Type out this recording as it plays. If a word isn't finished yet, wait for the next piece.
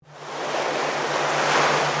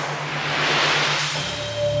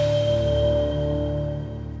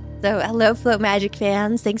So hello, Float Magic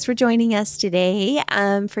fans. Thanks for joining us today.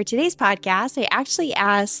 For today's podcast, I actually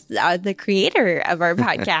asked the creator of our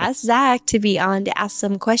podcast, Zach, to be on to ask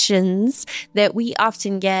some questions that we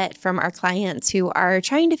often get from our clients who are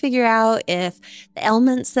trying to figure out if the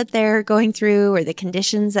ailments that they're going through or the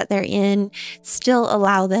conditions that they're in still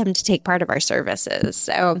allow them to take part of our services.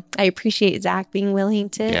 So I appreciate Zach being willing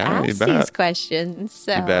to ask these questions.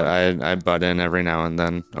 So. You bet. I butt in every now and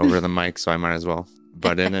then over the mic, so I might as well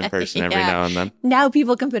butt in person every now and then. Now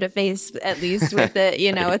people can put a face at least with the,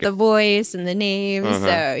 with the voice and the name.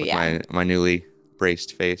 So yeah, with my newly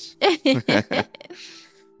braced face. Well,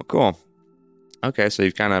 cool. Okay, so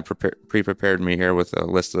you've kind of pre-prepared me here with a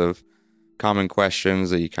list of common questions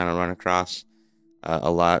that you kind of run across a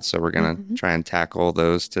lot. So we're gonna try and tackle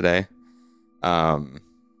those today.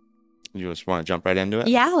 You just want to jump right into it?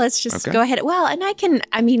 Yeah, let's just go ahead. Well, and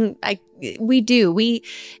we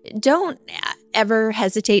don't ever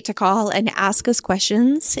hesitate to call and ask us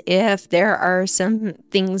questions if there are some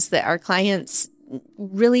things that our clients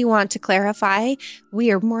really want to clarify.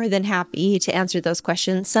 We are more than happy to answer those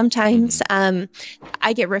questions. Sometimes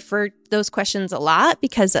I get referred those questions a lot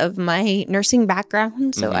because of my nursing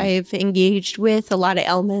background. So I've engaged with a lot of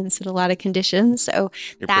ailments and a lot of conditions. So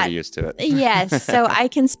you're pretty used to it. Yes. So I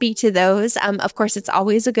can speak to those. Of course, it's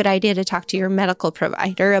always a good idea to talk to your medical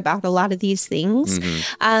provider about a lot of these things.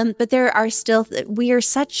 But there are still, we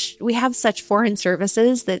have such foreign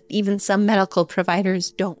services that even some medical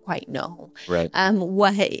providers don't quite know. Right.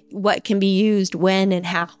 What can be used when and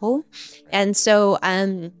how. And so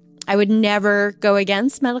I would never go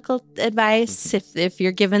against medical advice. If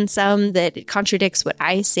you're given some that contradicts what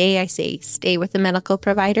I say stay with the medical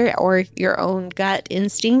provider or your own gut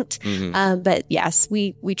instinct. But yes,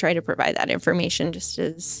 we try to provide that information just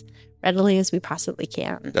as readily as we possibly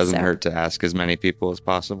can. Doesn't hurt to ask as many people as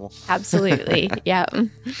possible. Absolutely. Yeah.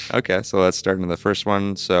 Okay, so let's start into the first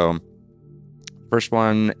one. So first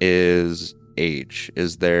one is age.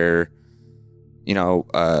 Is there,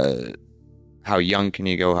 how young can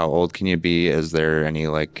you go? How old can you be? Is there any,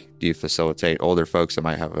 do you facilitate older folks that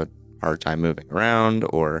might have a hard time moving around?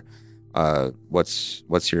 Or what's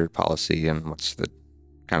your policy and what's the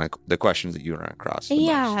kind of the questions that you run across?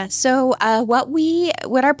 Most? So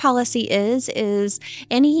what our policy is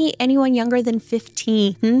anyone younger than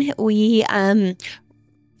 15,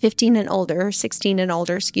 15 and older, 16 and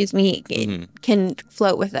older, can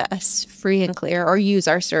float with us free and clear or use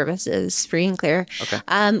our services free and clear.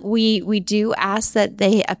 Okay. We do ask that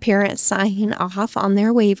they parents sign off on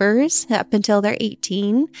their waivers up until they're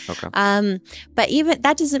 18. Okay. But even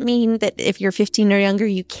that doesn't mean that if you're 15 or younger,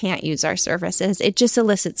 you can't use our services. It just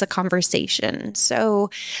elicits a conversation. So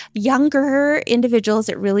younger individuals,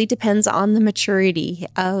 it really depends on the maturity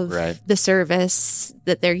of the service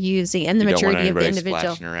that they're using and the maturity of the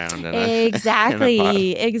individual. Around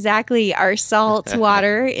exactly. Our salt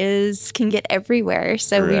water can get everywhere,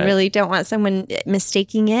 so we really don't want someone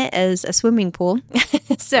mistaking it as a swimming pool.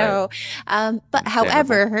 But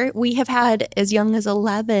however, we have had as young as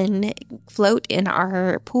 11 float in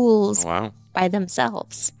our pools. Wow. By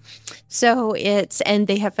themselves. So and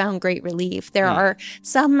they have found great relief. There are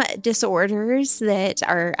some disorders that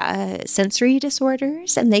are sensory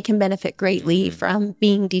disorders, and they can benefit greatly from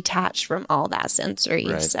being detached from all that sensory.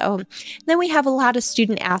 Right. So then we have a lot of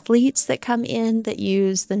student athletes that come in that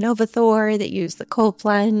use the Novathor, that use the cold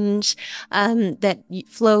plunge, that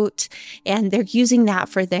float, and they're using that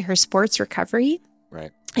for their sports recovery.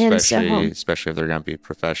 Right. And especially if they're going to be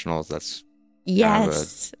professionals, that's kind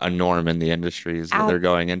of a norm in the industries that they're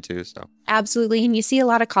going into. So absolutely. And you see a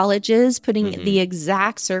lot of colleges putting the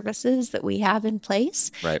exact services that we have in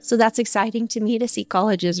place. Right. So that's exciting to me to see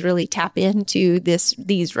colleges really tap into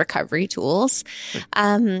these recovery tools.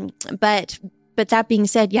 But that being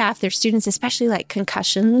said, if there's students, especially like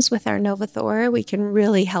concussions with our Novathor, we can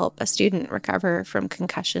really help a student recover from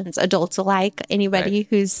concussions, adults alike, anybody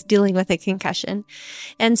who's dealing with a concussion.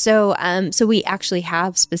 And so we actually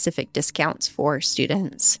have specific discounts for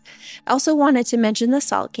students. I also wanted to mention the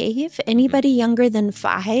Salt Cave. Anybody younger than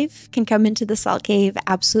 5 can come into the Salt Cave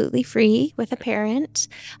absolutely free with a parent.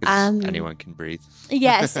 Anyone can breathe.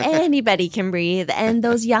 Yes, anybody can breathe. And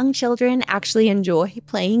those young children actually enjoy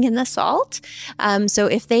playing in the salt. So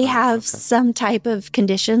if they have some type of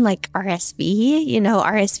condition like RSV,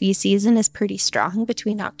 RSV season is pretty strong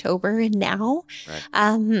between October and now.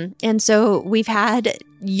 Right. And so we've had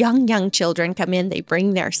young children come in. They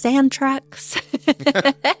bring their sand trucks.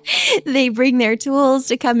 They bring their tools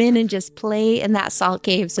to come in and just play in that salt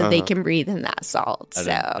cave so they can breathe in that salt. I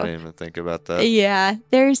didn't even think about that. Yeah.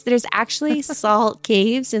 There's actually salt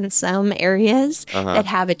caves in some areas that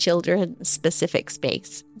have a children specific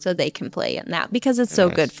space. so they can play in that because it's so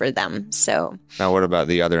good for them. So now what about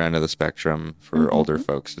the other end of the spectrum for Mm-hmm. older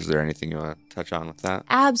folks? Is there anything you want to touch on with that?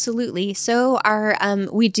 absolutely. So our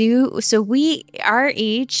our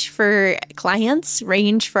age for clients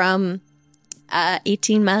range from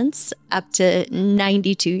 18 months up to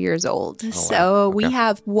 92 years old. wow. So Okay. we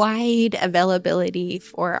have wide availability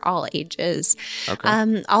for all ages.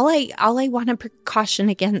 Okay. All I want to precaution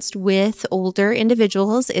against with older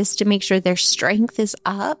individuals is to make sure their strength is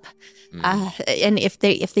up. And if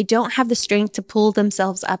they don't have the strength to pull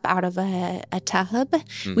themselves up out of a tub,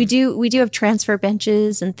 we do have transfer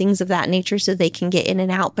benches and things of that nature so they can get in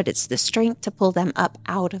and out, but it's the strength to pull them up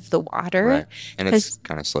out of the water. Right. And it's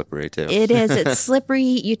kind of slippery too. It is. It's slippery.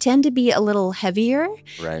 You tend to be a little heavier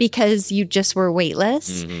Right. because you just were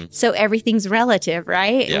weightless. Mhm. So everything's relative,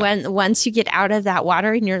 right? Yeah. Once you get out of that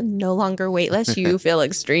water and you're no longer weightless, you feel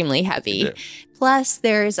extremely heavy. You do. Plus,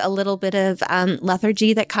 there's a little bit of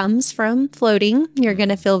lethargy that comes from floating. You're going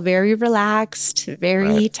to feel very relaxed, very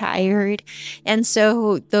Right. tired. And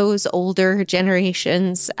so those older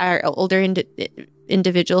generations, our older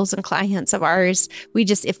individuals and clients of ours,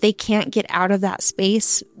 if they can't get out of that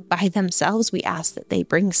space by themselves, we ask that they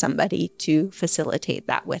bring somebody to facilitate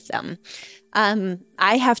that with them.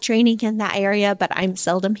 I have training in that area, but I'm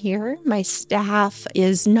seldom here. My staff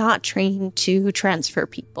is not trained to transfer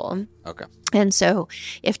people. Okay. And so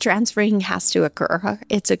if transferring has to occur,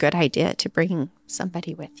 it's a good idea to bring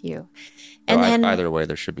somebody with you. And So then either way,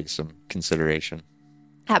 there should be some consideration.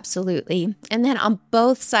 absolutely. And then on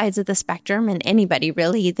both sides of the spectrum, and anybody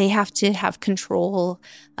really, they have to have control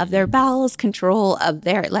of their bowels, control of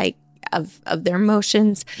their of their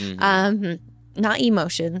motions. Not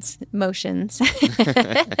emotions, motions.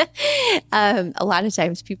 A lot of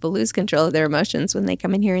times people lose control of their emotions when they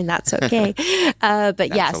come in here, and that's okay. But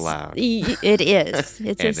That's yes, allowed. it is.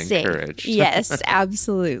 It's And a safe. encouraged. Yes,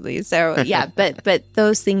 absolutely. So yeah, but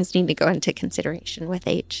those things need to go into consideration with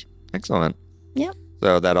age. Excellent. Yep.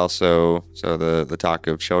 So that also, the talk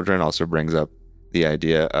of children also brings up the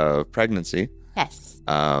idea of pregnancy. Yes.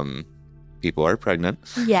 People are pregnant,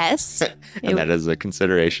 Yes. and that is a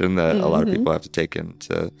consideration that a lot of people have to take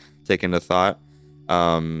into thought.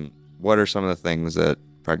 What are some of the things that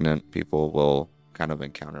pregnant people will kind of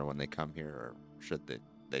encounter when they come here, or should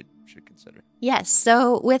they should consider? Yes.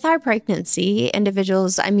 So with our pregnancy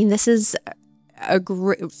individuals, I mean, this is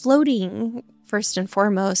floating. First and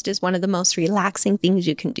foremost is one of the most relaxing things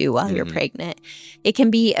you can do while you're pregnant. It can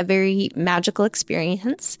be a very magical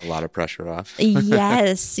experience. A lot of pressure off.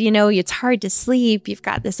 Yes. It's hard to sleep. You've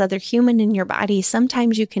got this other human in your body.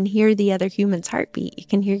 Sometimes you can hear the other human's heartbeat. You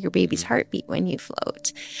can hear your baby's heartbeat when you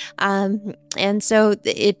float. And so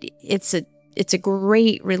it's a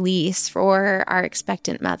great release for our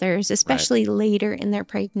expectant mothers, especially later in their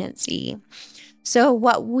pregnancy. So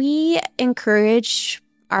what we encourage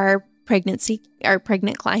our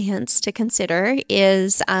pregnant clients to consider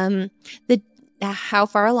is how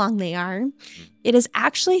far along they are. It is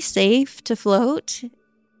actually safe to float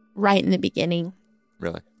right in the beginning.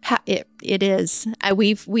 Really? It is.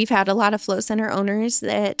 We've had a lot of float center owners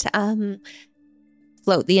that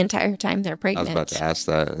float the entire time they're I pregnant. was about to ask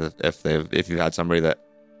that if you've had somebody that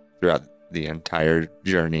throughout the entire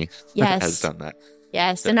journey Yes. has done that.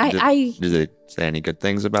 Yes, and Did they say any good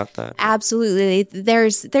things about that? absolutely.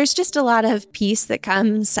 There's just a lot of peace that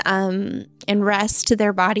comes and rest to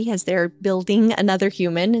their body as they're building another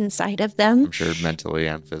human inside of them. I'm sure mentally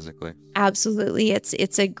and physically. Absolutely,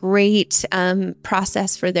 it's a great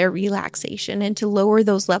process for their relaxation and to lower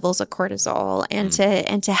those levels of cortisol and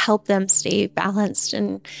to help them stay balanced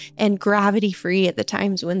and gravity free at the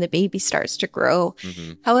times when the baby starts to grow.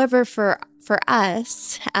 However, for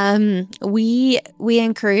us, we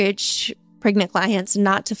encourage pregnant clients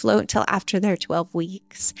not to float until after their 12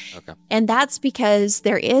 weeks. Okay. And that's because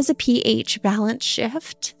there is a pH balance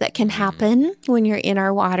shift that can happen when you're in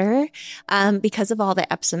our water because of all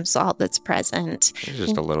the Epsom salt that's present. There's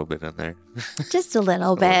just a little bit in there. Just a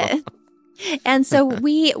little bit. And so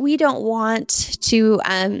we don't want to,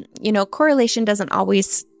 correlation doesn't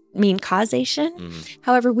always mean causation.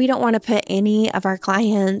 However, we don't want to put any of our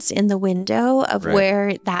clients in the window of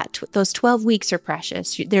where those 12 weeks are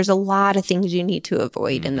precious. There's a lot of things you need to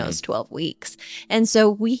avoid in those 12 weeks. And so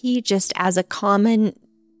we just, as a common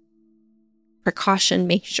precaution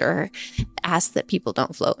measure, ask that people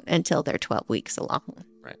don't float until they're 12 weeks along.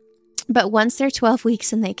 Right. But once they're 12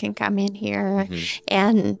 weeks and they can come in here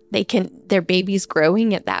and their baby's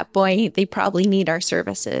growing at that point, they probably need our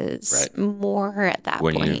services more at that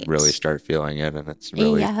point. When you really start feeling it and it's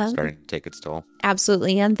really starting to take its toll.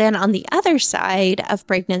 Absolutely. And then on the other side of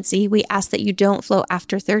pregnancy, we ask that you don't float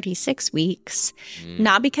after 36 weeks,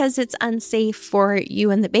 not because it's unsafe for you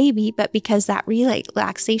and the baby, but because that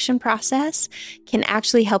relaxation process can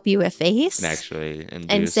actually help you efface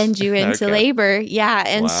and send you into labor. Yeah.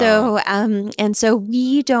 And so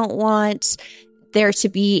we don't want there to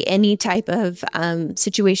be any type of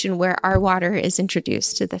situation where our water is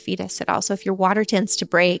introduced to the fetus at all. So if your water tends to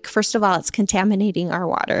break, first of all, it's contaminating our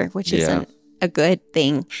water, which isn't a good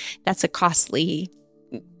thing. That's a costly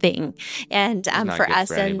thing. And for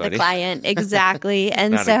us and the client, exactly.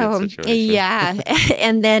 And so,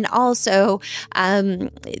 and then also,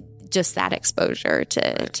 just that exposure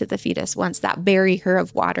to the fetus once that barrier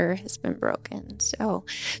of water has been broken. So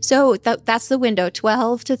that's the window,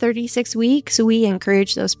 12 to 36 weeks. We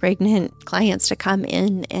encourage those pregnant clients to come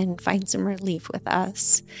in and find some relief with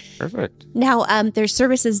us. Perfect. Now, there's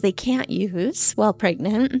services they can't use while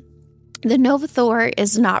pregnant. The Novathor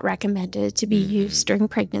is not recommended to be used during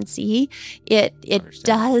pregnancy. It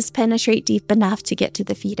does penetrate deep enough to get to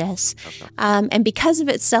the fetus. And because of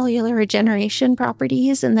its cellular regeneration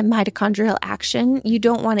properties and the mitochondrial action, you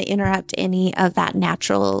don't want to interrupt any of that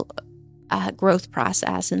natural growth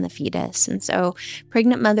process in the fetus. And so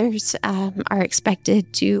pregnant mothers are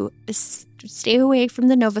expected to stay away from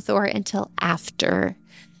the Novathor until after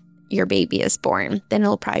your baby is born. Then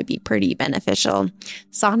it'll probably be pretty beneficial.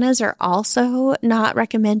 Saunas are also not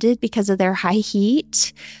recommended because of their high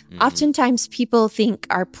heat. Oftentimes people think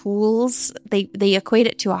our pools, they equate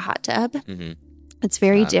it to a hot tub. It's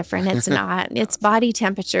very different. It's not. It's body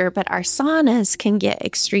temperature, but our saunas can get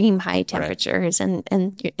extreme high temperatures, and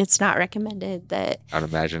it's not recommended that. I'd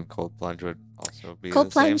imagine cold plunge would also be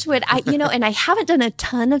cold plunge same. And I haven't done a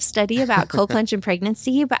ton of study about cold plunge in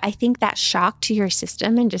pregnancy, but I think that shock to your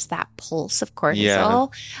system and just that pulse of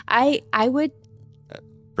cortisol, I would.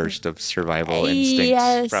 Burst of survival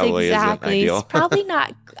instincts probably isn't ideal. It's probably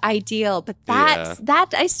not ideal, but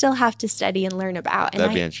that I still have to study and learn about. And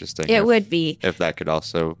that'd be interesting. It would be. If that could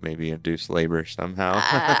also maybe induce labor somehow.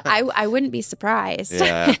 I wouldn't be surprised.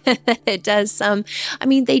 Yeah. It does some. I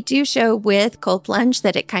mean, they do show with cold plunge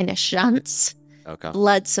that it kind of shunts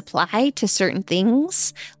blood supply to certain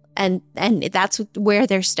things. And that's where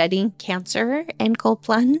they're studying cancer and cold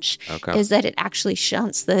plunge, is that it actually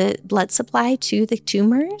shunts the blood supply to the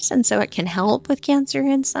tumors. And so it can help with cancer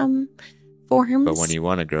in some forms. But when you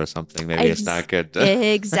want to grow something, maybe it's not good.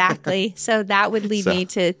 Exactly. So that would lead me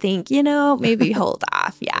to think, maybe hold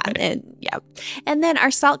off. Yeah. And then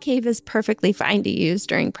our salt cave is perfectly fine to use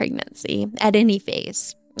during pregnancy at any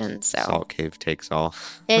phase. And so Salt Cave takes all.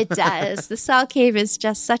 It does. The Salt Cave is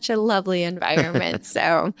just such a lovely environment.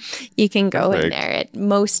 So you can go in there at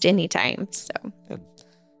most any time. So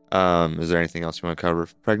is there anything else you want to cover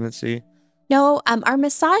for pregnancy? No, our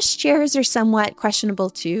massage chairs are somewhat questionable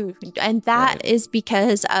too. And that is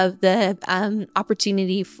because of the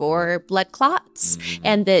opportunity for blood clots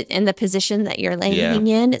and the position that you're laying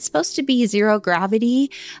in. It's supposed to be zero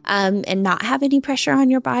gravity and not have any pressure on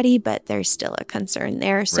your body, but there's still a concern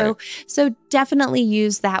there. So definitely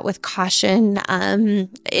use that with caution.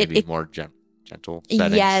 Maybe more gentle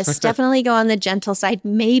settings. Yes, definitely go on the gentle side.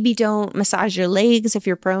 Maybe don't massage your legs if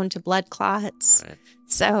you're prone to blood clots. Right.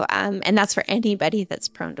 So, and that's for anybody that's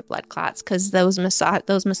prone to blood clots, because those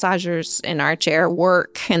massagers in our chair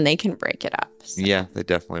work and they can break it up. So. Yeah, they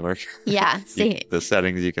definitely work. Yeah. The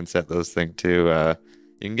settings you can set those things to,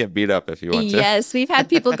 you can get beat up if you want to. Yes, we've had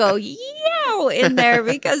people go, yow, in there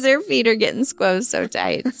because their feet are getting squeezed so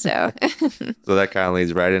tight. So, so that kind of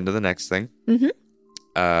leads right into the next thing.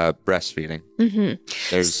 Breastfeeding.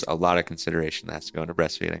 There's a lot of consideration that has to go into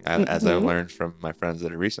breastfeeding. As I've learned from my friends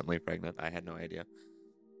that are recently pregnant, I had no idea.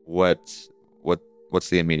 What's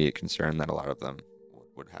the immediate concern that a lot of them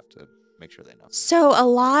would have to make sure they know? So a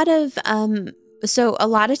lot of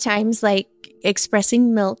times, like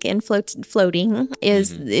expressing milk and floating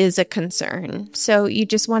is a concern. So you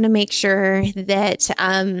just want to make sure that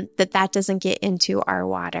that doesn't get into our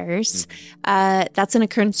waters. That's a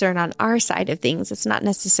concern on our side of things. It's not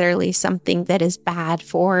necessarily something that is bad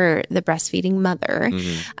for the breastfeeding mother.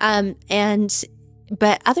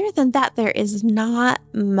 But other than that, there is not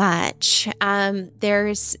much.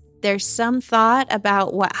 There's There's some thought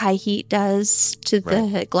about what high heat does to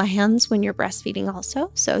the glands when you're breastfeeding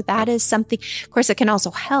also. So that is something, of course, it can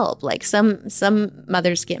also help. Like some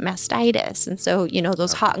mothers get mastitis. And so,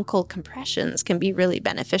 those hot and cold compressions can be really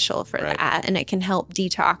beneficial for that. And it can help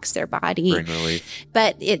detox their body. Bring relief.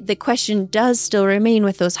 But the question does still remain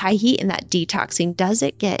with those high heat and that detoxing. Does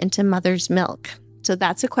it get into mother's milk? So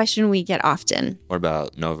that's a question we get often. What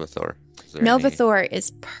about Novathor? Novathor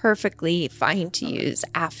is perfectly fine to use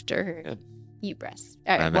after you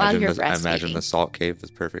while you're breastfeeding. I imagine the salt cave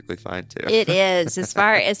is perfectly fine too. It is. As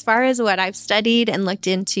far as what I've studied and looked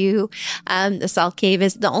into, the salt cave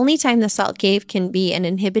is the only time the salt cave can be an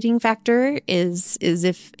inhibiting factor is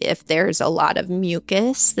if there's a lot of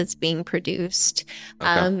mucus that's being produced,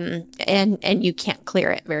 and you can't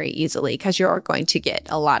clear it very easily because you're going to get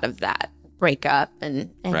a lot of that break up and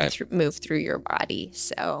move through your body.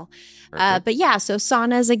 So, but yeah, so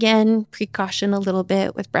saunas, again, precaution a little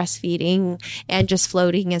bit with breastfeeding and just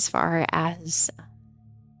floating as far as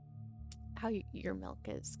how your milk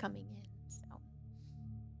is coming in. So.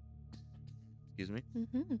 Excuse me?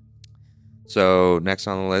 Mm-hmm. So next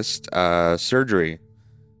on the list, surgery.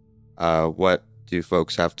 What do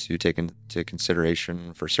folks have to take into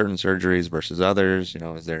consideration for certain surgeries versus others?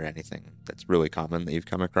 Is there anything that's really common that you've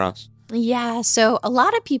come across? Yeah, so a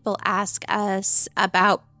lot of people ask us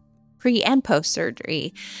about pre and post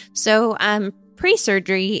surgery. So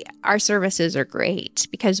pre-surgery, our services are great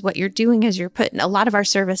because what you're doing is you're putting, a lot of our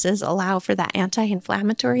services allow for that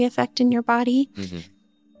anti-inflammatory effect in your body,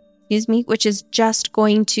 which is just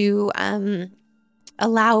going to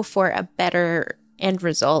allow for a better end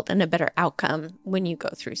result and a better outcome when you go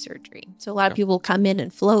through surgery. So a lot of people come in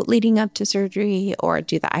and float leading up to surgery or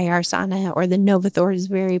do the IR sauna, or the Novathor is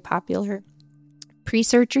very popular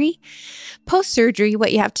pre-surgery. Post-surgery,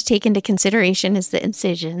 what you have to take into consideration is the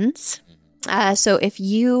incisions. So if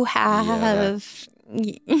you have...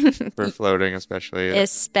 For floating especially.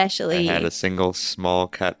 I had a single small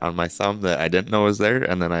cut on my thumb that I didn't know was there,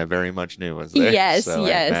 and then I very much knew was there. Yes, so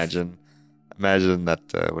yes. I imagine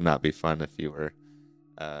that would not be fun if you were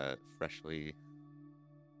freshly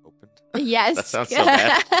opened. Yes. That sounds so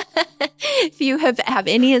bad. If you have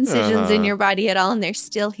any incisions in your body at all and they're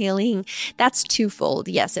still healing, that's twofold.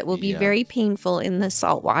 Yes, it will be very painful in the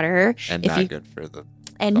salt water. And not good for the...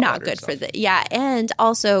 And not good for and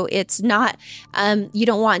also it's not, you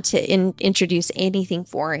don't want to introduce anything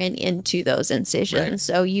foreign into those incisions.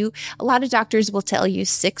 So a lot of doctors will tell you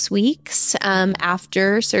 6 weeks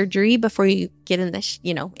after surgery before you get in the,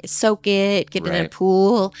 soak it, get in a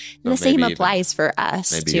pool. And the same applies for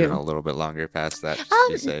us maybe too. Even a little bit longer past that, just to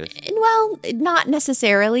be safe. Well, not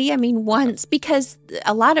necessarily. I mean, once, because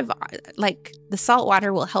a lot of the salt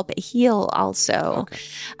water will help it heal also.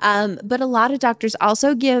 But a lot of doctors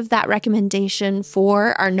also give that recommendation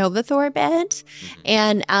for our Novathor bed,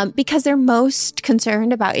 and because they're most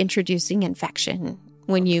concerned about introducing infection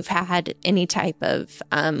when you've had any type of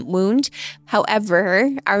wound.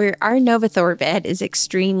 However, our Novathor bed is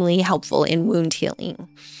extremely helpful in wound healing.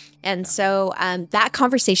 And so that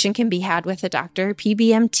conversation can be had with a doctor.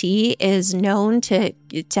 PBMT is known to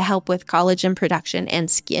help with collagen production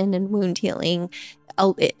and skin and wound healing.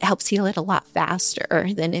 It helps heal it a lot faster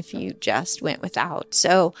than if you just went without.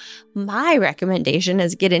 So my recommendation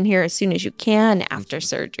is get in here as soon as you can after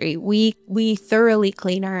surgery. We thoroughly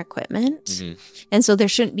clean our equipment. And so there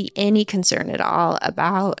shouldn't be any concern at all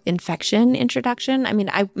about infection introduction. I mean,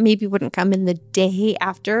 I maybe wouldn't come in the day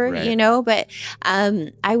after, but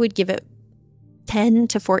I would give it 10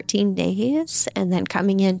 to 14 days and then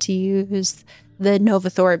coming in to use the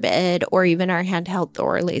Novathor bed or even our handheld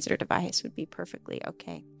Thor laser device would be perfectly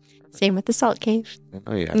okay. Same with the salt cave. I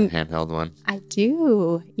know you have a handheld one. I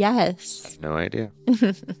do. Yes. I have no idea.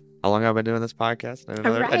 How long have I been doing this podcast? I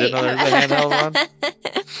didn't know there was a handheld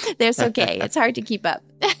one. That's okay. It's hard to keep up.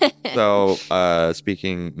 So,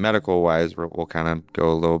 speaking medical wise, we'll kind of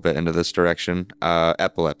go a little bit into this direction.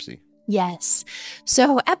 Epilepsy. Yes.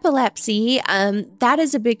 So epilepsy, that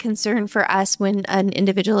is a big concern for us when an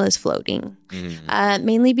individual is floating,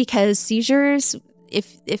 mainly because seizures,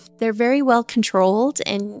 if they're very well controlled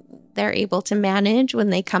and they're able to manage when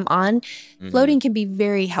they come on, floating can be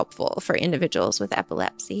very helpful for individuals with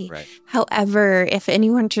epilepsy. Right. However, if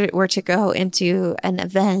anyone were to go into an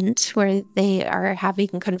event where they are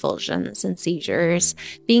having convulsions and seizures,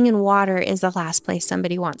 being in water is the last place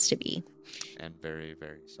somebody wants to be. And very,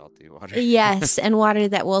 very salty water. Yes, and water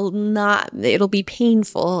that will not, it'll be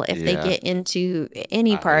painful if they Yeah. get into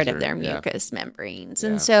any part Eyes of their or- yeah. mucous membranes. Yeah.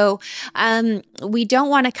 And so we don't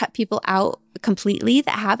want to cut people out completely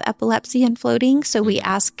that have epilepsy and floating. So we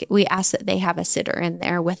ask that they have a sitter in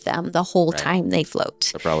there with them the whole Right. time they float.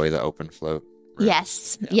 So probably the open float. room.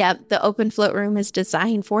 Yes. Yeah. The open float room is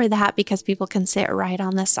designed for that because people can sit right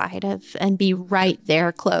on the side of and be right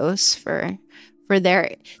there close for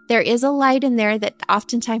there is a light in there that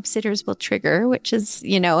oftentimes sitters will trigger, which is,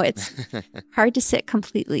 it's hard to sit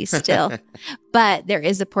completely still, but there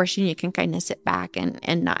is a portion you can kind of sit back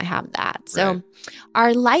and not have that. So Right.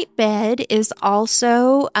 our light bed is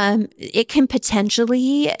also, it can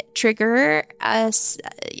potentially trigger us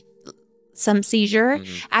some seizure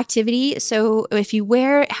activity. So if you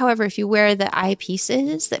wear the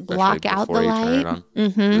eyepieces that block Especially out the before you turn it light, on.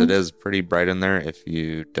 'Cause it is pretty bright in there if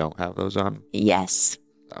you don't have those on. yes.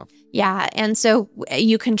 So. Yeah. And so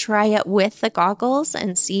you can try it with the goggles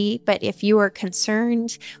and see, but if you are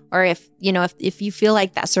concerned or if you feel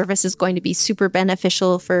like that service is going to be super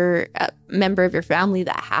beneficial for a member of your family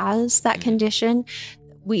that has that condition,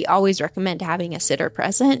 we always recommend having a sitter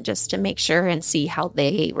present just to make sure and see how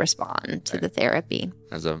they respond to the therapy.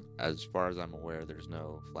 As far as I'm aware, there's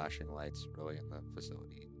no flashing lights really in the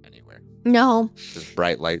facility anywhere. No. Just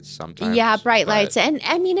bright lights sometimes. Yeah, bright but- lights. And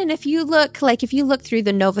I mean, and if you look through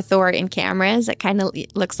the Novathor in cameras, it kind of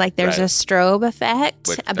looks like there's Right. a strobe effect,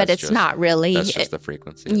 Which but that's it's just- not really. That's just the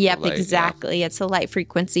frequency. of the Yep, light, yeah. exactly. It's a light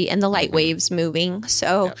frequency and the light waves moving.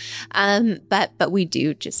 So, but we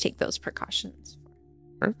do just take those precautions.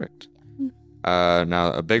 Perfect.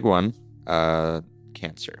 Now a big one,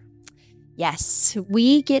 cancer. Yes,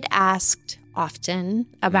 we get asked often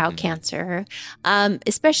about cancer,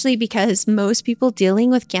 especially because most people dealing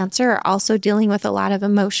with cancer are also dealing with a lot of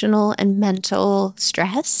emotional and mental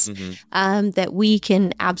stress that we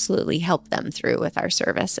can absolutely help them through with our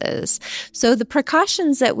services. So the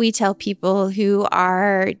precautions that we tell people who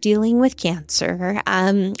are dealing with cancer,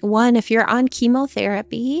 one, if you're on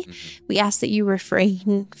chemotherapy, we ask that you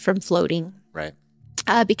refrain from floating. Right.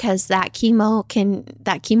 Because that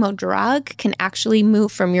chemo drug can actually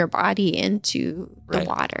move from your body into the Right.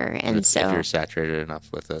 water, If- and if so you're saturated enough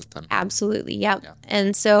with it, then absolutely, yep. Yeah.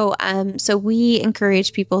 And so, so we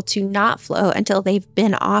encourage people to not float until they've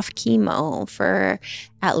been off chemo for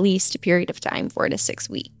at least a period of time, 4 to 6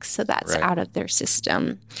 weeks. So that's Right. out of their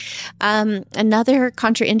system. Another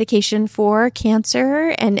contraindication for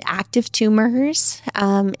cancer and active tumors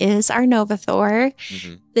is our Novathor.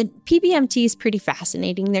 The PBMT is pretty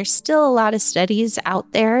fascinating. There's still a lot of studies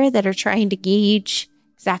out there that are trying to gauge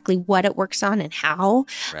exactly what it works on and how.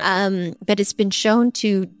 Right. But it's been shown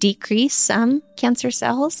to decrease some cancer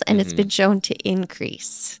cells and it's been shown to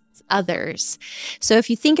increase others. So if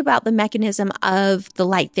you think about the mechanism of the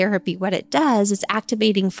light therapy, what it does is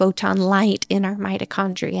activating photon light in our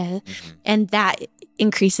mitochondria, and that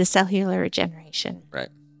increases cellular regeneration. Right.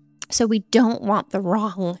 So we don't want the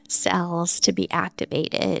wrong cells to be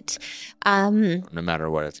activated. No matter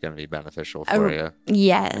what, it's going to be beneficial for you.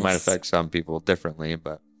 Yes. It might affect some people differently,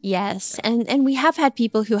 but Yes. And we have had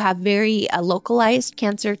people who have very localized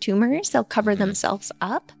cancer tumors. They'll cover themselves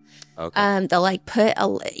up. okay. They'll like put,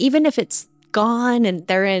 even if it's gone and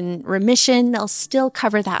they're in remission, they'll still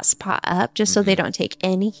cover that spot up just so they don't take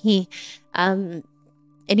any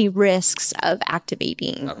risks of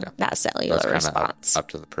activating that cellular That's kind of response. up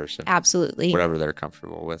to the person, Absolutely. whatever they're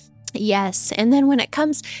comfortable with. Yes. And then when it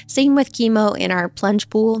comes, same with chemo in our plunge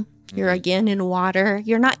pool, you're again in water.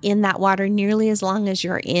 You're not in that water nearly as long as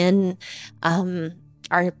you're in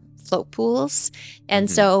our float pools. And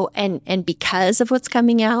so, and because of what's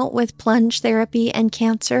coming out with plunge therapy and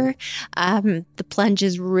cancer, the plunge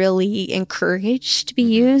is really encouraged to be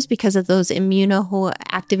used because of those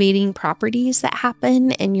immunoactivating properties that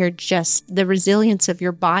happen. And you're just, the resilience of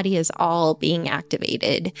your body is all being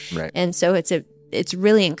activated. Right. And so it's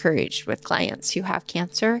really encouraged with clients who have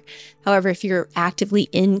cancer. However, if you're actively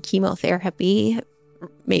in chemotherapy,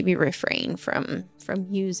 maybe refrain from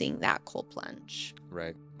using that cold plunge.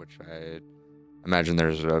 Right. Which I imagine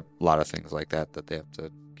there's a lot of things like that they have to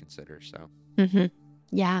consider. So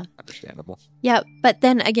Yeah. understandable. Yeah. But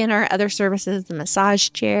then again, our other services, the massage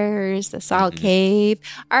chairs, the salt cave,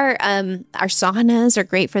 our saunas are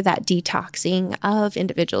great for that detoxing of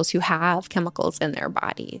individuals who have chemicals in their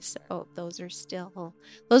bodies. So those are still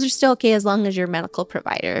okay as long as your medical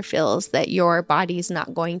provider feels that your body's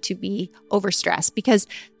not going to be overstressed, because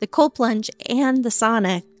the cold plunge and the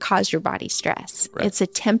sauna cause your body stress. Right. It's a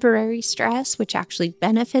temporary stress, which actually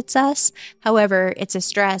benefits us. However, it's a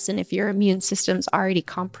stress. And if your immune system's already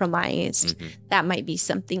already compromised, that might be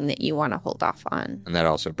something that you want to hold off on. And that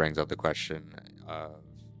also brings up the question of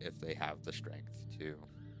if they have the strength to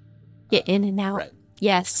get in and out. Right.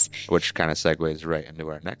 Yes. Which kind of segues right into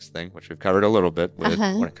our next thing, which we've covered a little bit with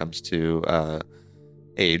when it comes to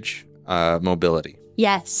age, mobility.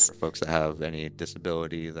 Yes. For folks that have any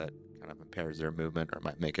disability that kind of impairs their movement or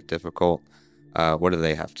might make it difficult, what do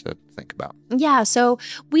they have to think about? Yeah, so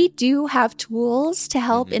we do have tools to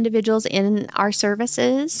help individuals in our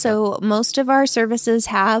services. So most of our services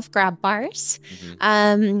have grab bars.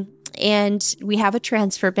 And we have a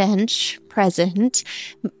transfer bench present.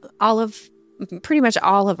 Pretty much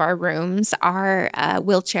all of our rooms are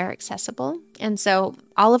wheelchair accessible. And so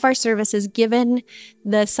all of our services, given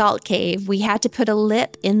the salt cave, we had to put a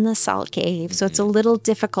lip in the salt cave. So it's a little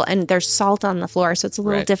difficult, and there's salt on the floor. So it's a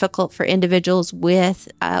little difficult for individuals with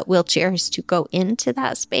wheelchairs to go into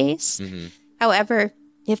that space. However,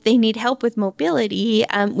 if they need help with mobility,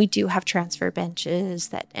 we do have transfer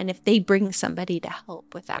benches and if they bring somebody to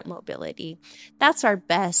help with that mobility, that's your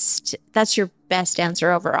best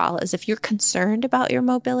answer overall, is if you're concerned about your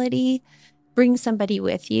mobility, bring somebody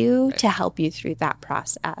with you to help you through that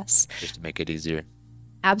process. Just to make it easier.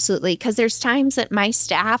 Absolutely. Because there's times that my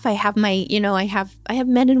staff, I have men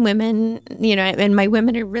and women, and my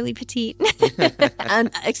women are really petite,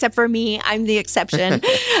 except for me, I'm the exception.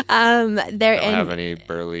 Don't have any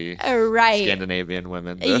burly Scandinavian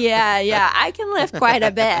women. Yeah. I can lift quite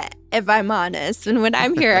a bit, if I'm honest. And when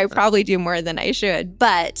I'm here, I probably do more than I should.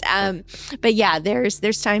 But yeah,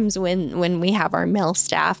 there's times when we have our male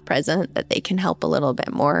staff present that they can help a little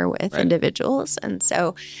bit more with individuals. And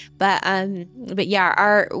so, but yeah,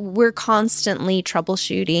 we're constantly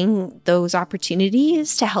troubleshooting those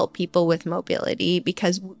opportunities to help people with mobility,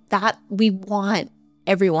 because that we want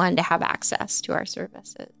everyone to have access to our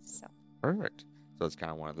services. So. Perfect. So it's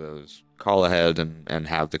kind of one of those call ahead and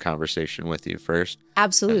have the conversation with you first.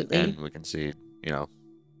 Absolutely. And we can see, how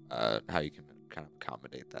you can kind of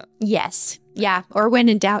accommodate that. Yes. Yeah. Or when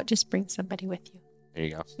in doubt, just bring somebody with you. There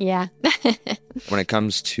you go. Yeah. When it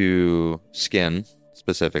comes to skin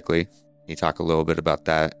specifically, can you talk a little bit about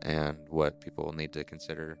that and what people need to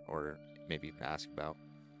consider or maybe even ask about?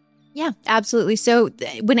 Yeah, absolutely. So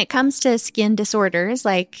when it comes to skin disorders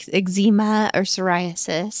like eczema or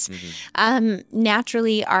psoriasis,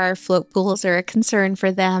 naturally our float pools are a concern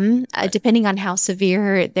for them, depending on how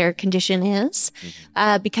severe their condition is,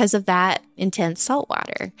 because of that intense salt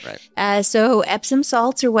water. Right. So Epsom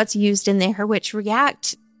salts are what's used in there, which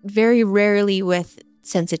react very rarely with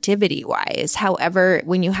sensitivity wise. However,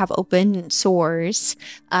 when you have open sores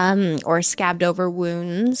or scabbed over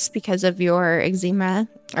wounds because of your eczema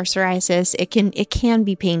or psoriasis, it can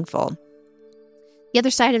be painful. The other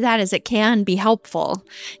side of that is it can be helpful.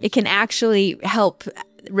 It can actually help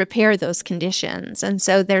repair those conditions. And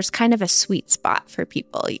so there's kind of a sweet spot for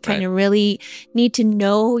people. You kind of really need to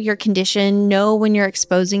know your condition, know when you're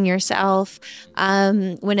exposing yourself.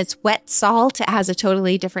 When it's wet salt, it has a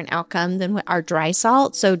totally different outcome than our dry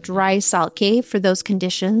salt. So dry salt cave for those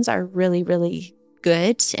conditions are really, really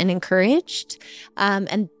good and encouraged.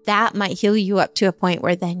 And that might heal you up to a point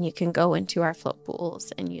where then you can go into our float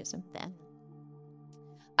pools and use them then.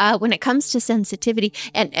 When it comes to sensitivity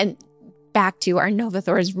and back to our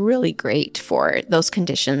Novathor is really great for those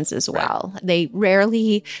conditions as well. They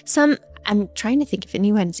rarely, I'm trying to think if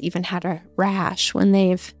anyone's even had a rash when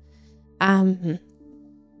they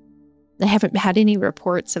haven't had any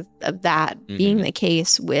reports of that being the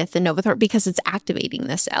case with the Novathor, because it's activating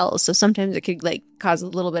the cells. So sometimes it could cause a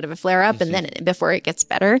little bit of a flare up and then before it gets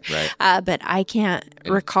better. Right. But I can't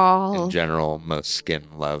recall. In general, most skin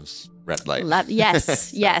loves red light.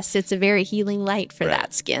 Yes. It's a very healing light for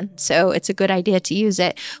that skin. So it's a good idea to use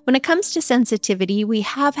it. When it comes to sensitivity, we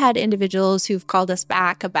have had individuals who've called us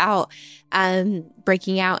back about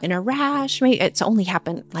breaking out in a rash. Maybe it's only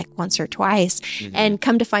happened once or twice, and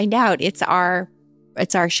come to find out it's our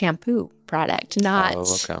shampoo product, not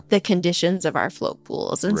the conditions of our float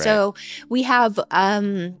pools. And so we have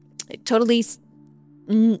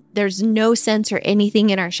there's no scent or anything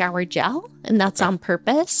in our shower gel, and that's on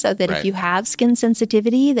purpose, so that if you have skin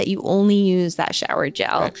sensitivity, that you only use that shower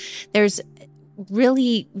gel. There's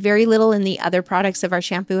really very little in the other products of our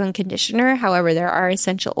shampoo and conditioner. However, there are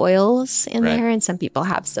essential oils in there, and some people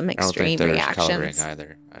have some extreme reactions.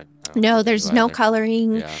 Either. No, there's no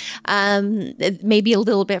coloring. Maybe a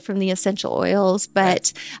little bit from the essential oils,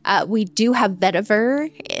 but we do have vetiver,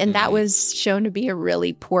 and that was shown to be a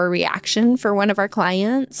really poor reaction for one of our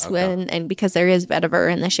clients because there is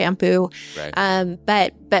vetiver in the shampoo.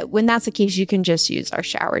 But when that's the case, you can just use our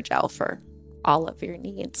shower gel for all of your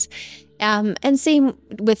needs. And same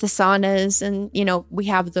with the saunas, and we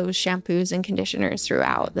have those shampoos and conditioners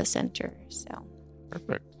throughout the center. So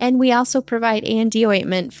perfect. And we also provide A&D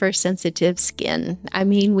ointment for sensitive skin. I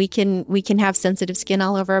mean, we can have sensitive skin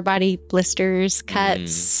all over our body, blisters,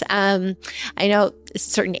 cuts. I know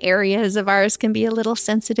certain areas of ours can be a little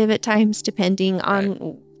sensitive at times, depending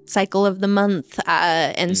on cycle of the month.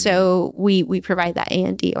 And so we provide that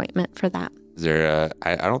A&D ointment for that. Is there?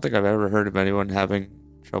 I don't think I've ever heard of anyone having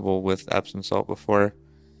trouble with Epsom salt before.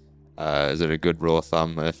 Is it a good rule of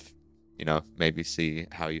thumb if maybe see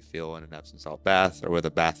how you feel in an Epsom salt bath or with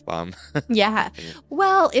a bath bomb? Yeah.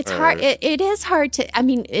 Well, it's hard. It is hard to, I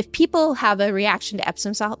mean, if people have a reaction to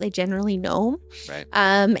Epsom salt, they generally know. Right.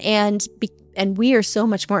 And we are so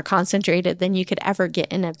much more concentrated than you could ever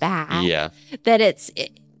get in a bath. Yeah. That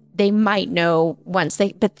they might know once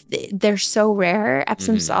but they're so rare.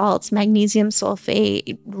 Epsom salts, magnesium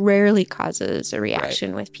sulfate rarely causes a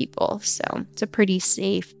reaction with people. So it's a pretty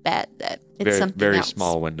safe bet that it's something very else.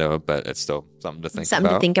 small window, but it's still something to think about.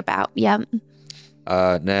 Something to think about. Yeah.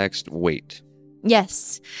 Next, weight.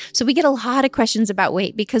 Yes. So we get a lot of questions about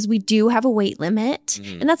weight because we do have a weight limit.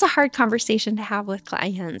 And that's a hard conversation to have with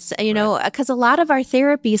clients, because a lot of our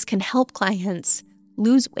therapies can help clients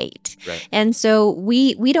lose weight. Right. And so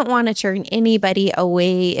we don't want to turn anybody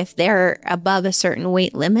away if they're above a certain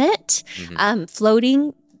weight limit.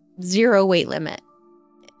 Floating, 0 weight limit.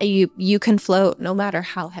 You can float no matter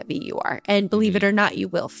how heavy you are. And believe it or not, you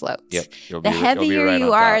will float. Yep. The heavier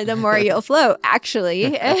you are, the more you'll float, actually.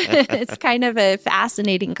 It's kind of a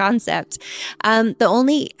fascinating concept. The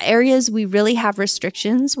only areas we really have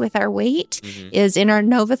restrictions with our weight is in our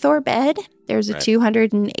Novathor bed. There's a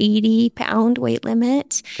 280-pound weight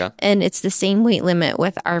limit. Okay. And it's the same weight limit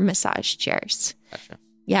with our massage chairs. Gotcha.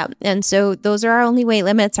 Yeah. And so those are our only weight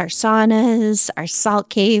limits. Our saunas, our salt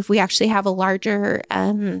cave. We actually have a larger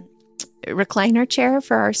recliner chair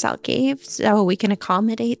for our salt cave, so we can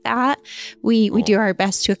accommodate that. We do our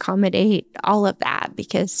best to accommodate all of that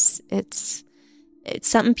because it's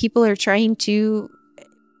something people are trying to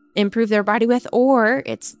improve their body with, or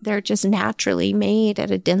they're just naturally made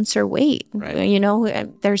at a denser weight.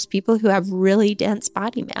 Right. There's people who have really dense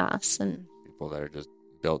body mass and people that are just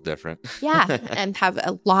built different. Yeah, and have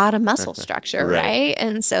a lot of muscle structure, right?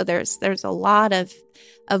 And so there's a lot of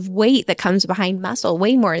weight that comes behind muscle,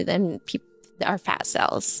 way more than our fat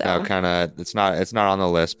cells. So now, kind of, it's not on the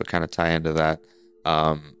list, but kind of tie into that.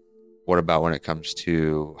 What about when it comes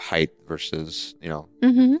to height versus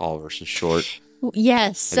tall versus short?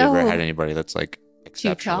 Yes. Have you ever had anybody that's like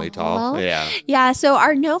exceptionally tall? Yeah. So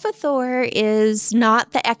our Novathor is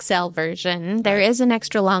not the XL version. There is an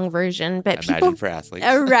extra long version, but imagine for athletes.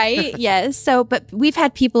 Right. Yes. So, but we've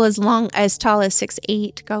had people as tall as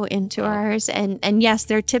 6'8" go into ours, and yes,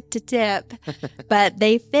 they're tip to tip, but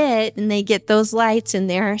they fit and they get those lights in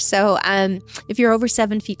there. So, if you're over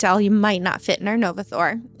 7 feet tall, you might not fit in our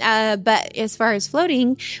Novathor. But as far as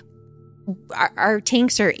floating, our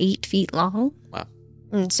tanks are 8 feet long. Wow.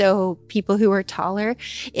 And so people who are taller,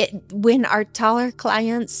 when our taller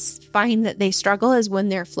clients find that they struggle is when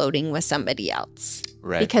they're floating with somebody else.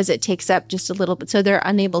 Right. Because it takes up just a little bit. So they're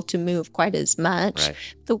unable to move quite as much. Right.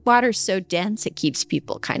 The water's so dense, it keeps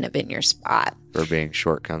people kind of in your spot. For being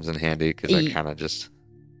short comes in handy because I kind of just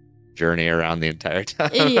journey around the entire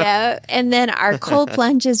time. Yeah. And then our cold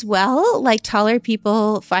plunge as well. Like taller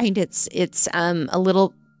people find it's a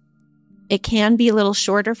little... It can be a little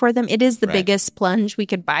shorter for them. It is the biggest plunge we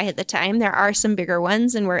could buy at the time. There are some bigger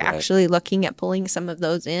ones, and we're actually looking at pulling some of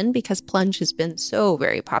those in because plunge has been so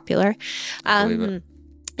very popular.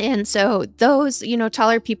 And so those,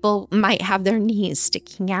 taller people might have their knees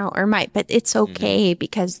sticking out but it's okay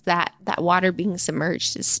because that water being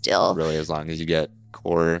submerged is still... Really, as long as you get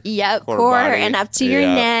core. Yep, core and up to your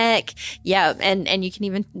neck. Yep, and you can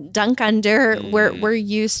even dunk under. We're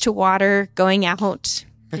used to water going out.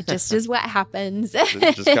 It just is what happens.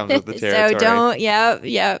 It just comes with the territory. So don't, yep.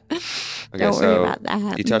 Okay, don't worry about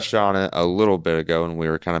that. You touched on it a little bit ago when we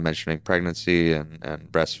were kind of mentioning pregnancy and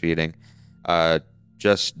breastfeeding.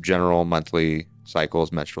 Just general monthly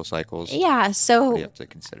cycles, menstrual cycles. Yeah, so you have to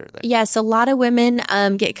consider that. Yes, a lot of women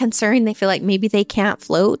get concerned. They feel like maybe they can't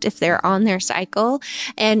float if they're on their cycle.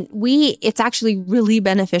 And it's actually really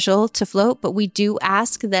beneficial to float, but we do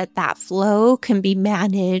ask that flow can be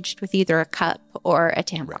managed with either a cup or a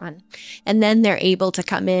tampon. Right. And then they're able to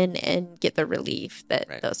come in and get the relief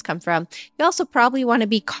that those come from. You also probably want to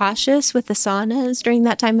be cautious with the saunas during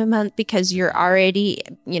that time of month because you're already,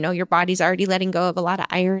 your body's already letting go of a lot of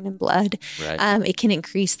iron and blood. Right. It can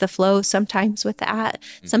increase the flow sometimes with that.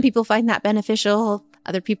 Some people find that beneficial.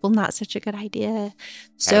 Other people, not such a good idea.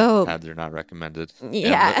 So pads are not recommended.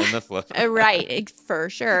 Yeah. In the float. Right, for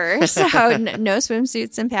sure. So no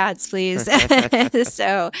swimsuits and pads, please.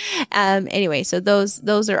 So anyway, so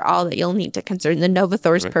those are all that you'll need to consider. The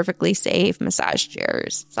Novathor is perfectly safe. Massage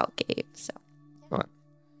chairs, Salt Cave. So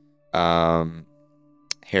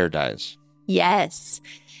hair dyes. yes.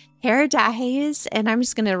 Hair dyes, and I'm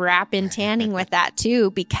just going to wrap in tanning with that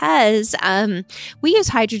too, because we use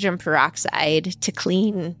hydrogen peroxide to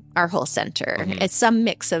clean our whole center. Mm-hmm. It's some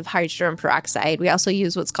mix of hydrogen peroxide. We also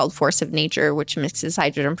use what's called Force of Nature, which mixes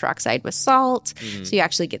hydrogen peroxide with salt. Mm-hmm. So you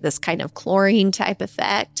actually get this kind of chlorine type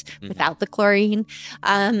effect without the chlorine.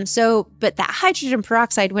 But that hydrogen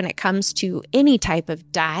peroxide, when it comes to any type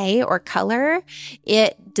of dye or color,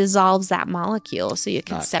 it dissolves that molecule so you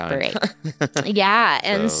can Not separate. Yeah.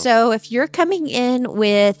 And so if you're coming in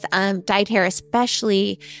with dyed hair,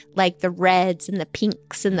 especially like the reds and the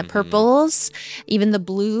pinks and the purples, even the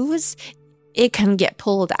blues, it can get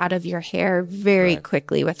pulled out of your hair very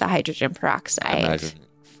quickly with the hydrogen peroxide. I imagine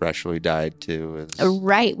freshly dyed too.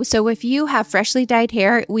 Right. So if you have freshly dyed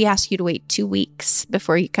hair, we ask you to wait 2 weeks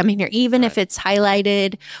before you come in here, even if it's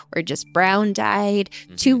highlighted or just brown dyed.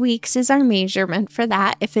 2 weeks is our measurement for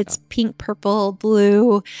that. If it's pink, purple,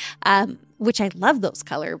 blue, which I love those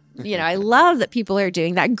color, I love that people are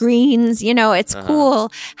doing that. Greens, it's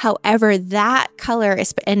cool. However, that color,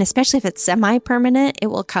 and especially if it's semi-permanent, it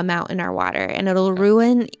will come out in our water and it'll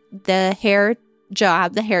ruin the hair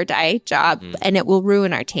dye job, and it will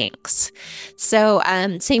ruin our tanks. So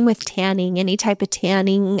same with tanning, any type of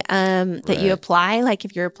tanning that you apply, like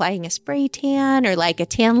if you're applying a spray tan or like a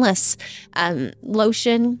tanless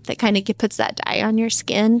lotion that kind of puts that dye on your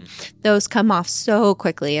skin, those come off so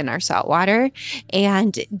quickly in our salt water,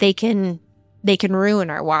 and they can ruin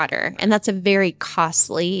our water. And that's a very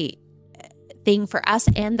costly thing for us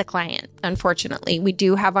and the client. Unfortunately, we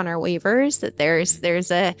do have on our waivers that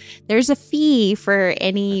there's a fee for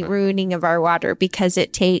any ruining of our water, because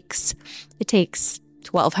it takes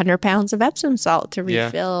 1,200 pounds of Epsom salt to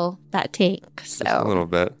refill that tank. So just a little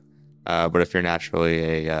bit, but if you're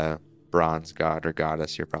naturally a bronze god or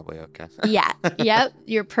goddess, you're probably okay. Yep,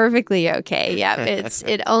 you're perfectly okay. Yep,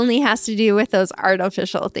 it only has to do with those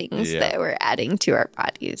artificial things that we're adding to our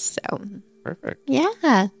bodies. So. Perfect. Yeah.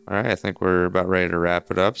 All right. I think we're about ready to wrap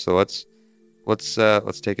it up. So let's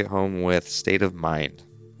take it home with state of mind.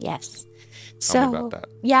 Yes. Tell me about that.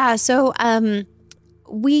 Yeah. So my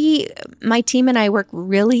team and I work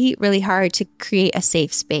really, really hard to create a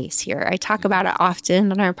safe space here. I talk about it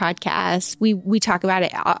often on our podcast. We talk about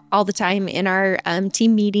it all the time in our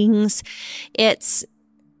team meetings. It's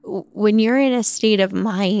when you're in a state of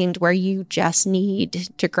mind where you just need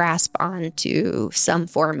to grasp onto some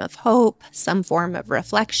form of hope, some form of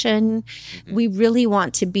reflection, we really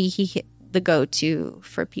want to be the go-to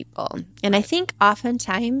for people. And I think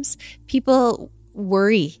oftentimes people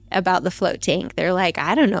worry about the float tank. They're like,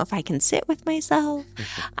 I don't know if I can sit with myself.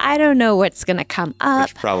 I don't know what's going to come up.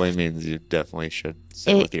 Which probably means you definitely should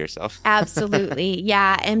sit with yourself. Absolutely.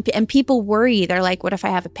 Yeah. And people worry. They're like, what if I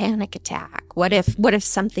have a panic attack? What if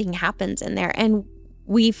something happens in there? And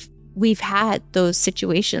we've had those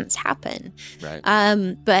situations happen. Right.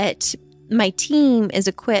 But my team is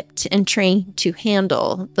equipped and trained to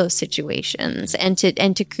handle those situations and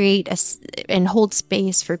to create and hold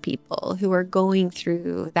space for people who are going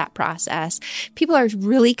through that process. People are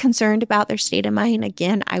really concerned about their state of mind.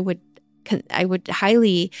 Again, I would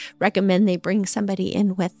highly recommend they bring somebody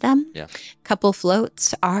in with them. Yeah. Couple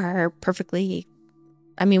floats are perfectly.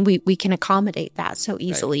 I mean, we can accommodate that so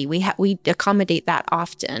easily. Right. We accommodate that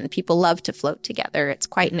often. People love to float together. It's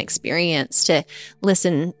quite an experience to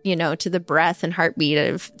listen, to the breath and heartbeat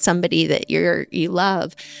of somebody that you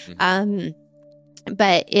love.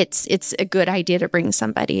 But it's a good idea to bring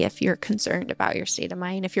somebody if you're concerned about your state of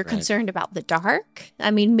mind. If you're concerned about the dark,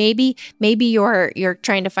 I mean, maybe you're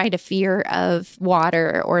trying to fight a fear of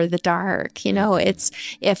water or the dark. It's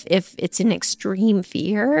if it's an extreme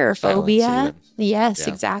fear or phobia. Yes,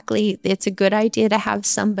 exactly. It's a good idea to have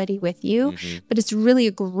somebody with you, but it's really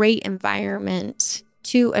a great environment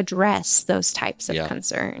to address those types of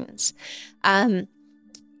concerns.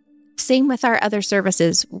 Same with our other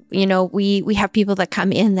services. We have people that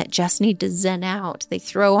come in that just need to zen out. They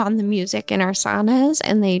throw on the music in our saunas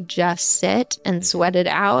and they just sit and sweat it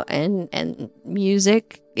out, and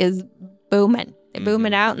music is booming. They boom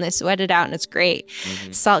it out and they sweat it out, and it's great.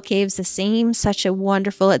 Salt Cave's the same. Such a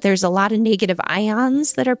wonderful. There's a lot of negative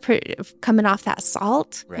ions that are coming off that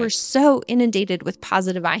salt. Right. We're so inundated with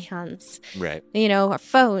positive ions. Right. Our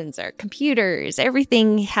phones, our computers,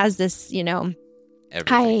 everything has this,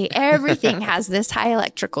 Everything has this high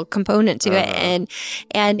electrical component to it,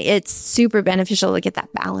 and it's super beneficial to get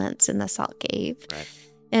that balance in the salt cave. Right.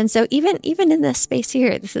 And so even in this space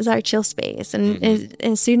here, this is our chill space. And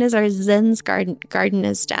as soon as our Zen's garden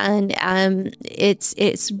is done,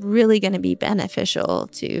 it's really going to be beneficial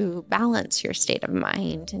to balance your state of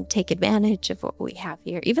mind and take advantage of what we have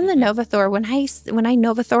here. Even the Novathor, when I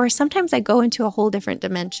Novathor, sometimes I go into a whole different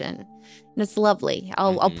dimension. And it's lovely.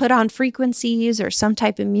 I'll put on frequencies or some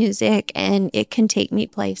type of music, and it can take me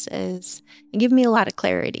places and give me a lot of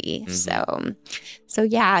clarity. So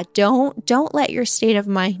yeah, don't let your state of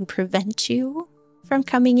mind prevent you from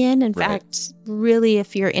coming in. In fact, really,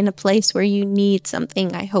 if you're in a place where you need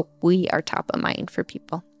something, I hope we are top of mind for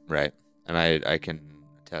people. Right. And I can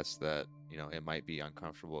attest that, it might be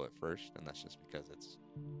uncomfortable at first, and that's just because it's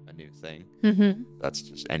a new thing. That's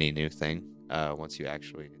just any new thing. Once you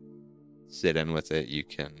actually sit in with it, you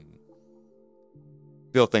can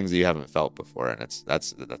feel things that you haven't felt before, and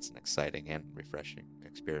that's an exciting and refreshing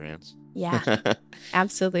experience. Yeah,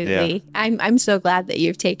 absolutely. Yeah. I'm so glad that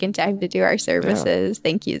you've taken time to do our services. Yeah.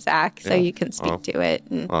 Thank you, Zach. So you can speak to it.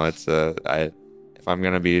 Well, it's if I'm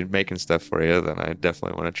gonna be making stuff for you, then I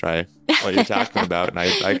definitely want to try what you're talking about, and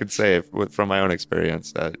I could say from my own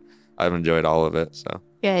experience that I've enjoyed all of it. So.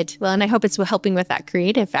 Good. Well, and I hope it's helping with that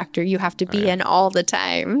creative factor you have to be in all the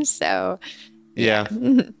time. So, yeah.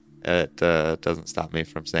 It doesn't stop me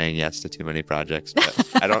from saying yes to too many projects, but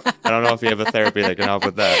I don't know if you have a therapy that can help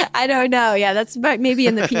with that. I don't know. Yeah, that's maybe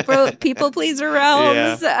in the people pleaser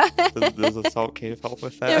realms. Yeah. Does the salt cave help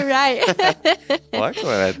with that? Right. Well,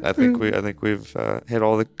 actually, I think we've hit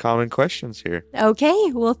all the common questions here.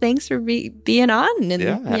 Okay. Well, thanks for being on.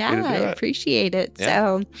 And I appreciate it. Yeah.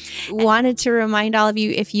 So, wanted to remind all of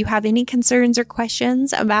you, if you have any concerns or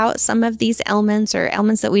questions about some of these elements or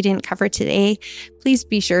elements that we didn't cover today, please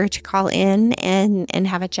be sure to call in and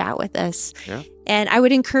have a chat with us. Yeah. And I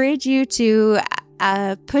would encourage you to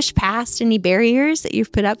push past any barriers that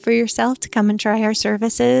you've put up for yourself to come and try our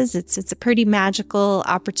services. It's a pretty magical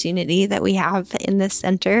opportunity that we have in this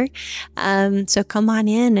center. So come on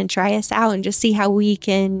in and try us out and just see how we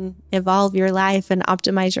can evolve your life and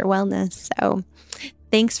optimize your wellness. So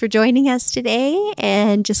thanks for joining us today.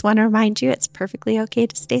 And just want to remind you, it's perfectly okay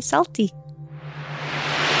to stay salty.